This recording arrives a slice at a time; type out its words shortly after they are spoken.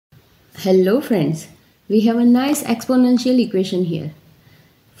Hello friends, we have a nice exponential equation here.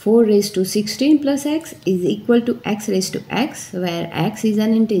 4 raised to 16 plus x is equal to x raised to x, where x is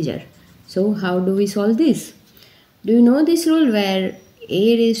an integer. So how do we solve this? Do you know this rule where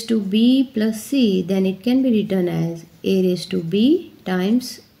a raised to b plus c, then it can be written as a raised to b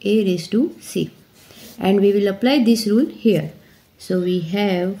times a raised to c. And we will apply this rule here. So we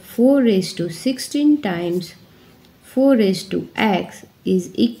have 4 raised to 16 times 4 raised to x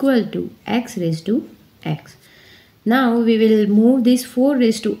is equal to x raised to x. Now we will move this 4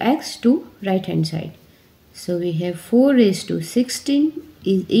 raised to x to right hand side. So we have 4 raised to 16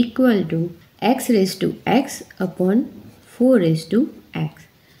 is equal to x raised to x upon 4 raised to x.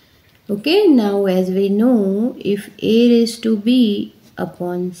 Okay, now as we know, if a raised to b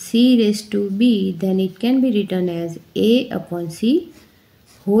upon c raised to b, then it can be written as a upon c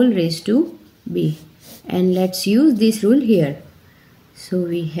whole raised to b. And let's use this rule here. So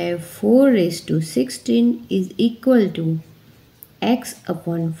we have 4 raised to 16 is equal to x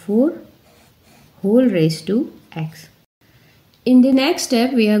upon 4 whole raised to x. In the next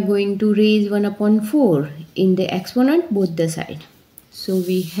step, we are going to raise 1 upon 4 in the exponent both the side. So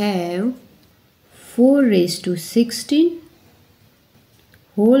we have 4 raised to 16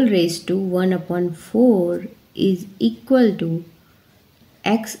 whole raised to 1 upon 4 is equal to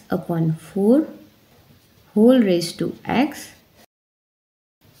x upon 4 whole raised to x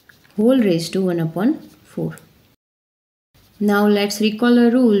whole raised to 1 upon 4. Now let's recall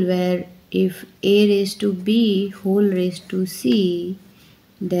a rule where if a raised to b whole raised to c,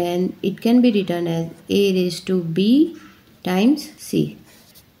 then it can be written as a raised to b times c.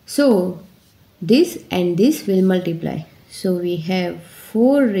 So this and this will multiply. So we have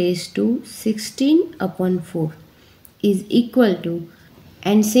 4 raised to 16 upon 4 is equal to,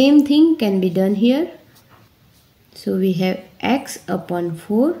 and same thing can be done here. So we have x upon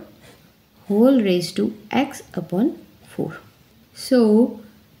 4 whole raised to x upon 4. So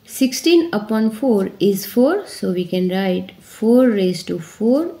 16 upon 4 is 4. So we can write 4 raised to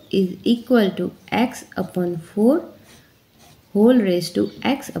 4 is equal to x upon 4 whole raised to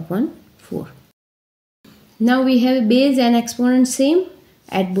x upon 4. Now we have base and exponent same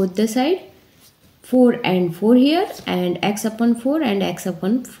at both the side. 4 and 4 here, and x upon 4 and x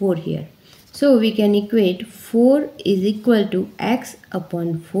upon 4 here. So we can equate 4 is equal to x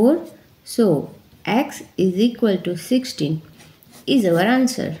upon 4. So x is equal to 16 is our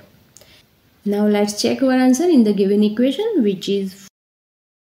answer. Now let's check our answer in the given equation, which is,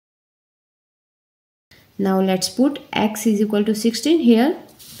 now let's put x is equal to 16 here.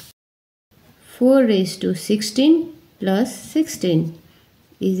 4 raised to 16 plus 16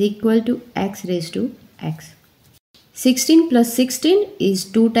 is equal to x raised to x. 16 plus 16 is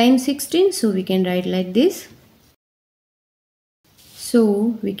 2 times 16, so we can write like this.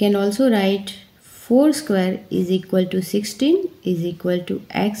 So we can also write 4 square is equal to 16 is equal to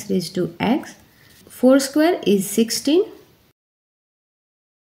x raised to x. 4 square is 16.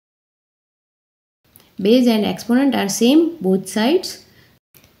 Base and exponent are same both sides.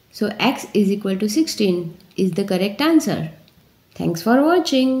 So x is equal to 16 is the correct answer. Thanks for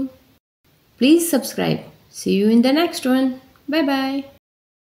watching. Please subscribe. See you in the next one. Bye bye.